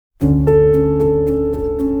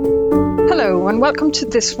and welcome to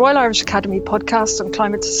this Royal Irish Academy podcast on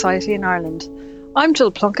climate society in Ireland. I'm Jill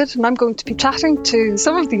Plunkett and I'm going to be chatting to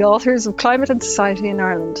some of the authors of Climate and Society in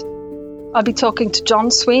Ireland. I'll be talking to John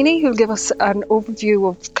Sweeney, who'll give us an overview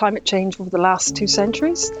of climate change over the last 2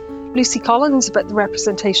 centuries, Lucy Collins about the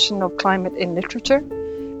representation of climate in literature,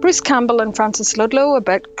 Bruce Campbell and Frances Ludlow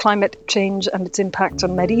about climate change and its impact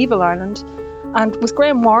on medieval Ireland, and with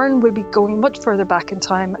Graham Warren, we'll be going much further back in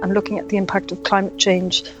time and looking at the impact of climate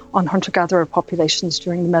change on hunter-gatherer populations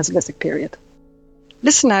during the Mesolithic period.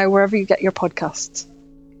 Listen now wherever you get your podcasts.